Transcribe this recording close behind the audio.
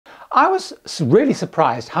I was really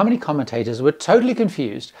surprised how many commentators were totally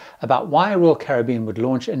confused about why Royal Caribbean would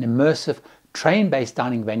launch an immersive train-based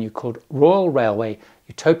dining venue called Royal Railway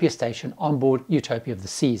Utopia Station on board Utopia of the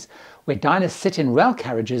Seas, where diners sit in rail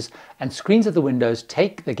carriages and screens at the windows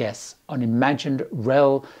take the guests on imagined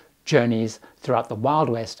rail journeys throughout the Wild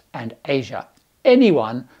West and Asia.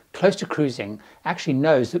 Anyone close to cruising actually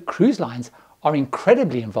knows that cruise lines are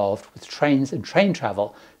incredibly involved with trains and train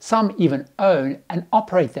travel. Some even own and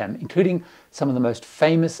operate them, including some of the most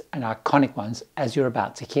famous and iconic ones, as you're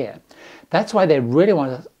about to hear. That's why they really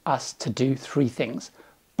want us to do three things: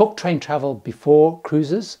 book train travel before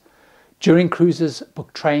cruises, during cruises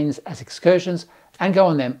book trains as excursions, and go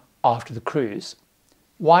on them after the cruise.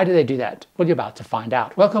 Why do they do that? Well, you're about to find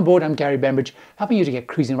out. Welcome aboard, I'm Gary Bembridge, helping you to get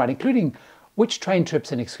cruising right, including which train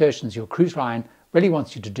trips and excursions your cruise line really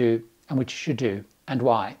wants you to do and which you should do and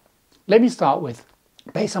why. Let me start with,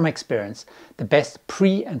 based on my experience, the best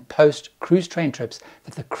pre and post cruise train trips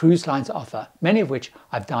that the cruise lines offer, many of which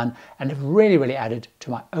I've done and have really added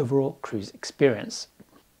to my overall cruise experience.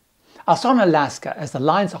 I'll start in Alaska, as the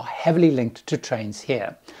lines are heavily linked to trains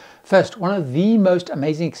here. First, one of the most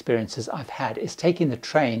amazing experiences I've had is taking the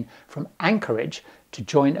train from Anchorage to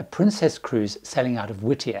join a Princess cruise sailing out of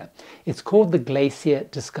Whittier. It's called the Glacier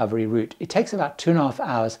Discovery Route. It takes about 2.5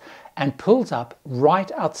 hours and pulls up right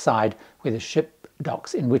outside where the ship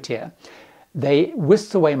docks in Whittier. They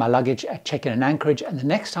whisked away my luggage at check-in in Anchorage, and the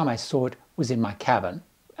next time I saw it was in my cabin.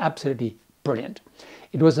 Absolutely brilliant.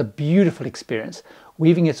 It was a beautiful experience,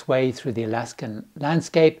 weaving its way through the Alaskan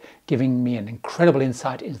landscape, giving me an incredible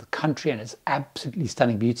insight into the country and its absolutely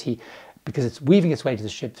stunning beauty, because it's weaving its way to the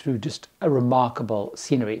ship through just a remarkable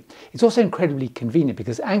scenery. It's also incredibly convenient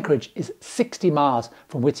because Anchorage is 60 miles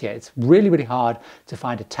from Whittier. It's really hard to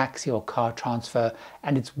find a taxi or car transfer,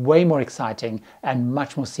 and it's way more exciting and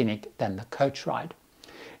much more scenic than the coach ride.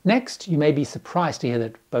 Next, you may be surprised to hear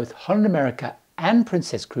that both Holland America and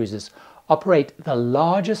Princess Cruises operate the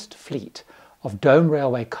largest fleet of dome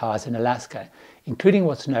railway cars in Alaska, including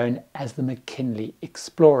what's known as the McKinley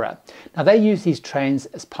Explorer. Now, they use these trains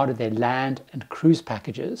as part of their land and cruise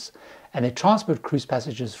packages, and they transport cruise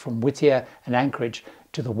passengers from Whittier and Anchorage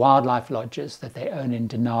to the wildlife lodges that they own in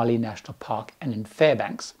Denali National Park and in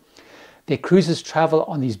Fairbanks. Their cruises travel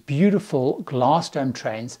on these beautiful glass dome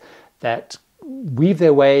trains that weave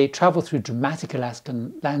their way, travel through dramatic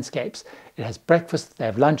Alaskan landscapes. It has breakfast, they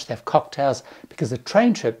have lunch, they have cocktails, because the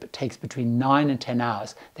train trip takes between 9 and 10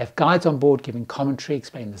 hours. They have guides on board giving commentary,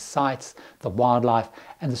 explaining the sights, the wildlife,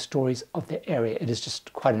 and the stories of their area. It is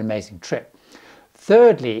just quite an amazing trip.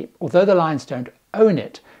 Thirdly, although the lines don't own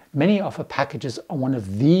it, many offer packages on one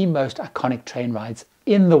of the most iconic train rides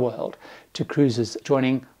in the world to cruisers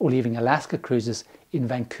joining or leaving Alaska Cruises in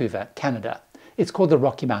Vancouver, Canada. It's called the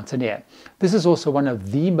Rocky Mountaineer. This is also one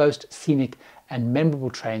of the most scenic and memorable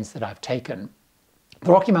trains that I've taken.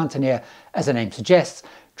 The Rocky Mountaineer, as the name suggests,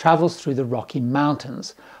 travels through the Rocky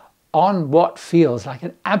Mountains on what feels like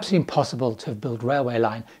an absolutely impossible to have built railway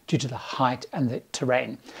line due to the height and the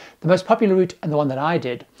terrain. The most popular route, and the one that I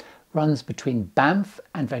did, runs between Banff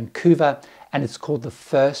and Vancouver, and it's called the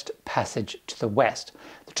First Passage to the West.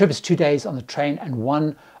 The trip is 2 days on the train and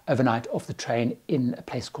 1 overnight off the train in a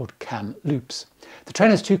place called Kamloops. The train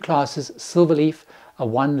has 2 classes: Silverleaf, a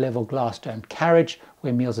 1-level glass domed carriage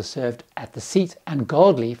where meals are served at the seat, and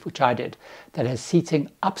Goldleaf, which I did, that has seating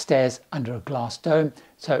upstairs under a glass dome,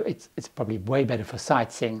 so it's probably way better for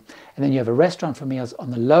sightseeing. And then you have a restaurant for meals on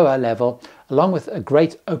the lower level, along with a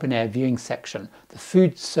great open-air viewing section. The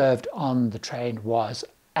food served on the train was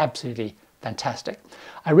absolutely fantastic.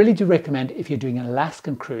 I really do recommend, if you're doing an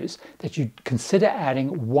Alaskan cruise, that you consider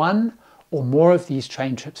adding 1 or more of these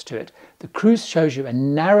train trips to it. The cruise shows you a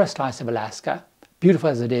narrow slice of Alaska, beautiful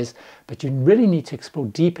as it is, but you really need to explore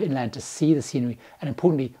deep inland to see the scenery and,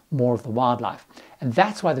 importantly, more of the wildlife. And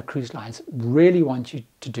that's why the cruise lines really want you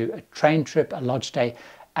to do a train trip, a lodge stay,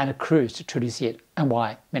 and a cruise to truly see it, and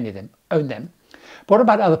why many of them own them. But what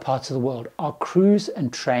about other parts of the world? Are cruise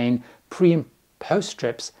and train pre and post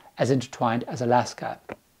trips as intertwined as Alaska?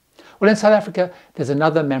 Well, in South Africa, there's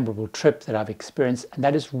another memorable trip that I've experienced, and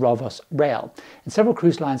that is Rovos Rail. And several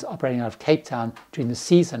cruise lines operating out of Cape Town during the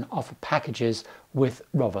season offer packages with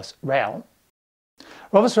Rovos Rail.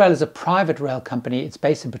 Rovos Rail is a private rail company. It's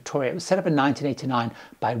based in Pretoria. It was set up in 1989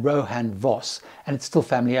 by Rohan Vos, and it's still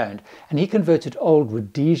family owned. And he converted old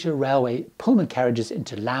Rhodesia Railway Pullman carriages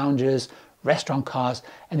into lounges, restaurant cars,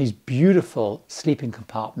 and these beautiful sleeping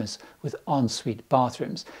compartments with ensuite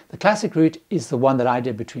bathrooms. The classic route is the one that I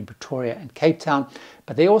did between Pretoria and Cape Town,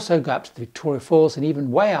 but they also go up to the Victoria Falls and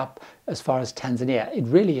even way up as far as Tanzania. It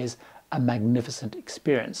really is a magnificent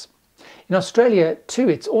experience. In Australia too,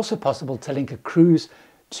 it's also possible to link a cruise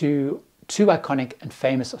to two iconic and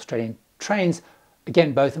famous Australian trains,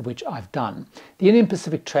 again, both of which I've done. The Indian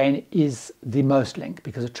Pacific train is the most linked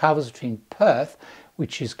because it travels between Perth,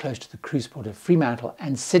 which is close to the cruise port of Fremantle,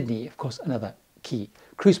 and Sydney, of course, another key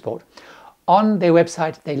cruise port. On their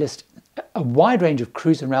website, they list a wide range of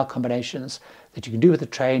cruise and rail combinations that you can do with the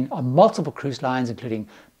train on multiple cruise lines, including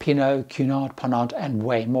Pinot, Cunard, Ponant, and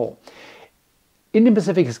way more. Indian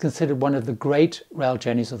Pacific is considered one of the great rail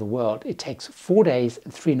journeys of the world. It takes 4 days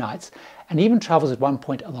and 3 nights and even travels at one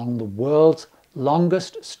point along the world's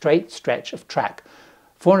longest straight stretch of track,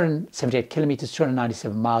 478 kilometers,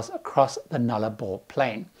 297 miles across the Nullarbor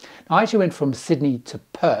Plain. Now, I actually went from Sydney to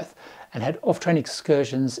Perth and had off-train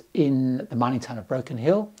excursions in the mining town of Broken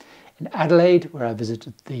Hill, in Adelaide, where I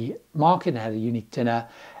visited the market and had a unique dinner,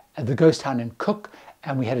 at the ghost town in Cook,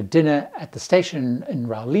 and we had a dinner at the station in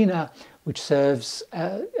Raulina, which serves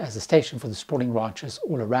as a station for the sprawling ranches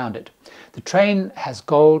all around it. The train has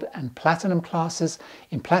gold and platinum classes.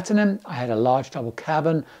 In platinum, I had a large double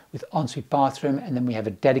cabin with ensuite bathroom, and then we have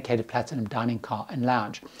a dedicated platinum dining car and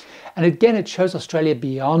lounge. And again, it shows Australia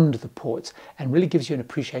beyond the ports and really gives you an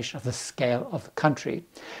appreciation of the scale of the country.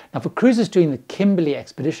 Now, for cruisers doing the Kimberley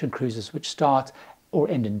expedition cruises, which start or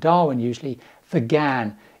end in Darwin usually, the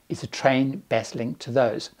GAN is a train best linked to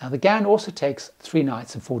those. Now, the GAN also takes 3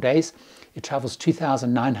 nights and 4 days. It travels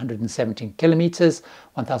 2,917 kilometers,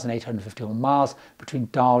 1,851 miles between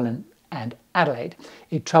Darwin and Adelaide.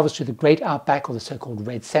 It travels through the Great Outback, or the so-called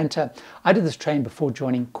Red Centre. I did this train before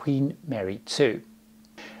joining Queen Mary 2.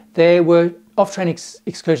 There were off-train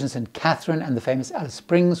excursions in Katherine and the famous Alice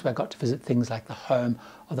Springs, where I got to visit things like the home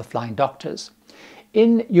of the Flying Doctors.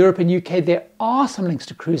 In Europe and UK, there are some links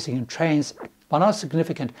to cruising and trains, but not as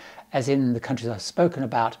significant as in the countries I've spoken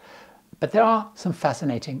about, but there are some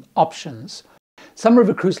fascinating options. Some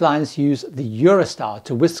river cruise lines use the Eurostar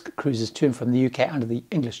to whisk cruises to and from the UK under the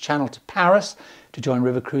English Channel to Paris to join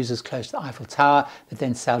river cruises close to the Eiffel Tower that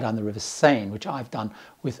then sail down the River Seine, which I've done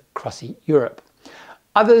with Crossy Europe.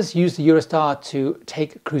 Others use the Eurostar to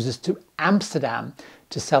take cruises to Amsterdam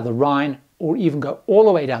to sail the Rhine, or even go all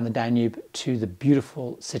the way down the Danube to the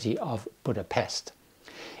beautiful city of Budapest.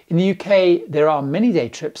 In the UK, there are many day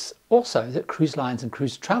trips also that cruise lines and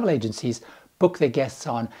cruise travel agencies book their guests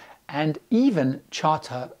on and even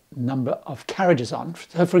charter a number of carriages on.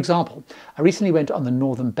 So, for example, I recently went on the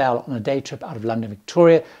Northern Belle on a day trip out of London,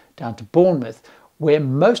 Victoria, down to Bournemouth, where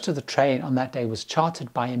most of the train on that day was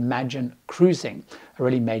chartered by Imagine Cruising, a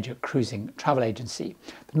really major cruising travel agency.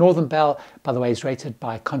 The Northern Belle, by the way, is rated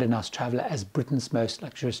by Condé Nast Traveller as Britain's most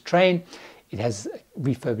luxurious train. It has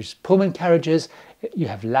refurbished Pullman carriages, you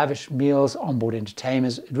have lavish meals, onboard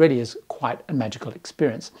entertainers. It really is quite a magical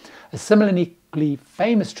experience. A similarly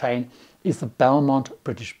famous train is the Belmont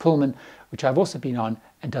British Pullman, which I've also been on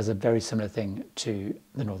and does a very similar thing to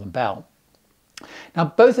the Northern Belle. Now,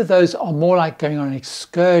 both of those are more like going on an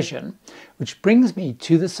excursion, which brings me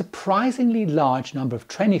to the surprisingly large number of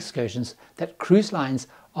train excursions that cruise lines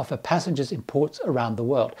offer passengers in ports around the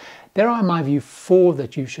world. There are, in my view, 4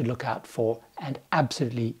 that you should look out for and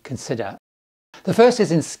absolutely consider. The first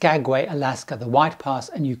is in Skagway, Alaska, the White Pass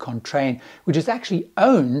and Yukon train, which is actually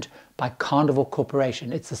owned by Carnival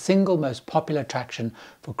Corporation. It's the single most popular attraction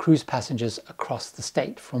for cruise passengers across the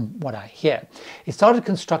state, from what I hear. It started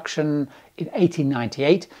construction in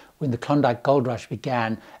 1898 when the Klondike Gold Rush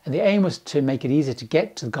began, and the aim was to make it easier to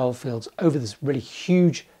get to the goldfields over this really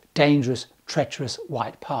huge, dangerous, treacherous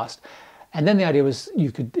White Pass. And then the idea was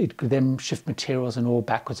it could then shift materials and ore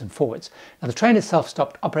backwards and forwards. Now, the train itself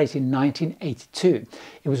stopped operating in 1982.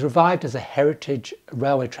 It was revived as a heritage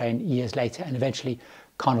railway train years later, and eventually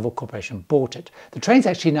Carnival Corporation bought it. The trains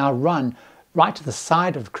actually now run right to the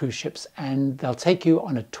side of the cruise ships, and they'll take you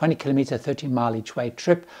on a 20-kilometer, 13-mile each way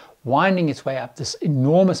trip, winding its way up this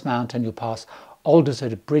enormous mountain. You'll pass old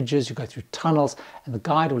deserted bridges, you go through tunnels, and the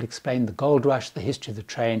guide will explain the gold rush, the history of the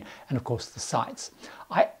train, and of course the sights.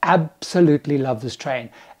 I absolutely love this train,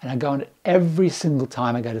 and I go on it every single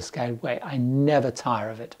time I go to Skagway. I never tire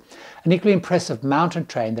of it. An equally impressive mountain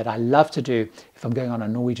train that I love to do if I'm going on a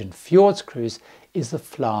Norwegian fjords cruise is the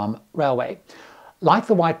Flam Railway. Like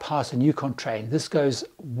the White Pass and Yukon train, this goes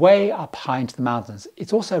way up high into the mountains.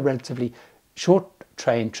 It's also a relatively short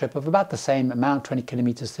train trip of about the same amount, 20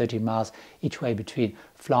 kilometers, 13 miles each way between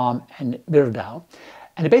Flam and Myrdal.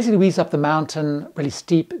 And it basically weaves up the mountain, really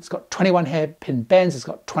steep. It's got 21 hairpin bends, it's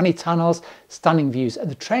got 20 tunnels, stunning views.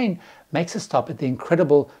 And the train makes a stop at the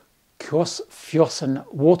incredible Kjosfjorden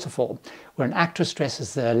waterfall, where an actress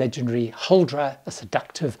dresses the legendary Huldra, a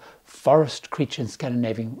seductive forest creature in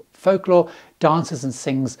Scandinavian folklore, dances and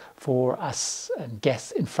sings for us and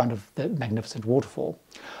guests in front of the magnificent waterfall.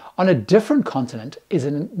 On a different continent is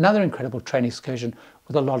another incredible train excursion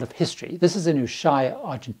with a lot of history. This is in Ushuaia,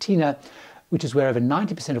 Argentina, which is where over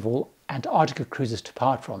 90% of all Antarctica cruises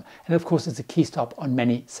depart from. And of course, it's a key stop on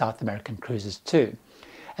many South American cruises too.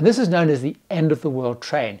 And this is known as the End of the World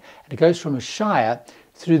Train. And it goes from Ushuaia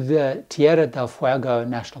through the Tierra del Fuego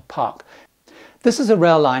National Park. This is a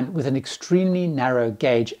rail line with an extremely narrow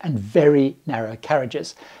gauge and very narrow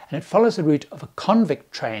carriages, and it follows the route of a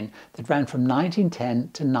convict train that ran from 1910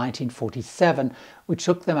 to 1947, which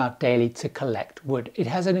took them out daily to collect wood. It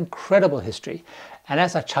has an incredible history, and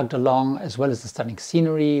as I chugged along, as well as the stunning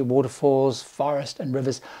scenery, waterfalls, forest and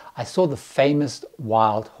rivers, I saw the famous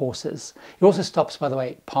wild horses. It also stops, by the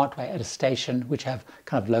way, partway at a station which have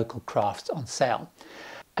kind of local crafts on sale.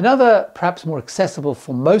 Another, perhaps more accessible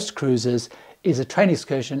for most cruisers, is a train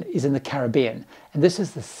excursion is in the Caribbean, and this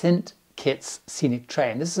is the St. Kitts Scenic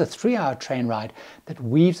Train. This is a 3-hour train ride that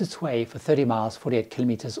weaves its way for 30 miles, 48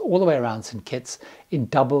 kilometers, all the way around St. Kitts in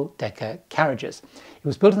double-decker carriages. It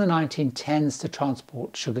was built in the 1910s to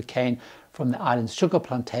transport sugarcane from the island's sugar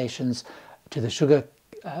plantations to the sugar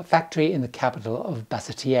factory in the capital of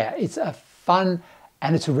Basseterre. It's a fun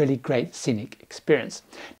and it's a really great scenic experience.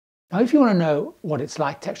 Now, if you want to know what it's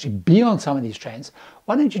like to actually be on some of these trains,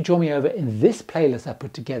 why don't you join me over in this playlist I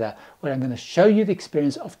put together, where I'm going to show you the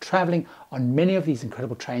experience of traveling on many of these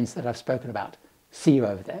incredible trains that I've spoken about. See you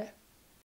over there.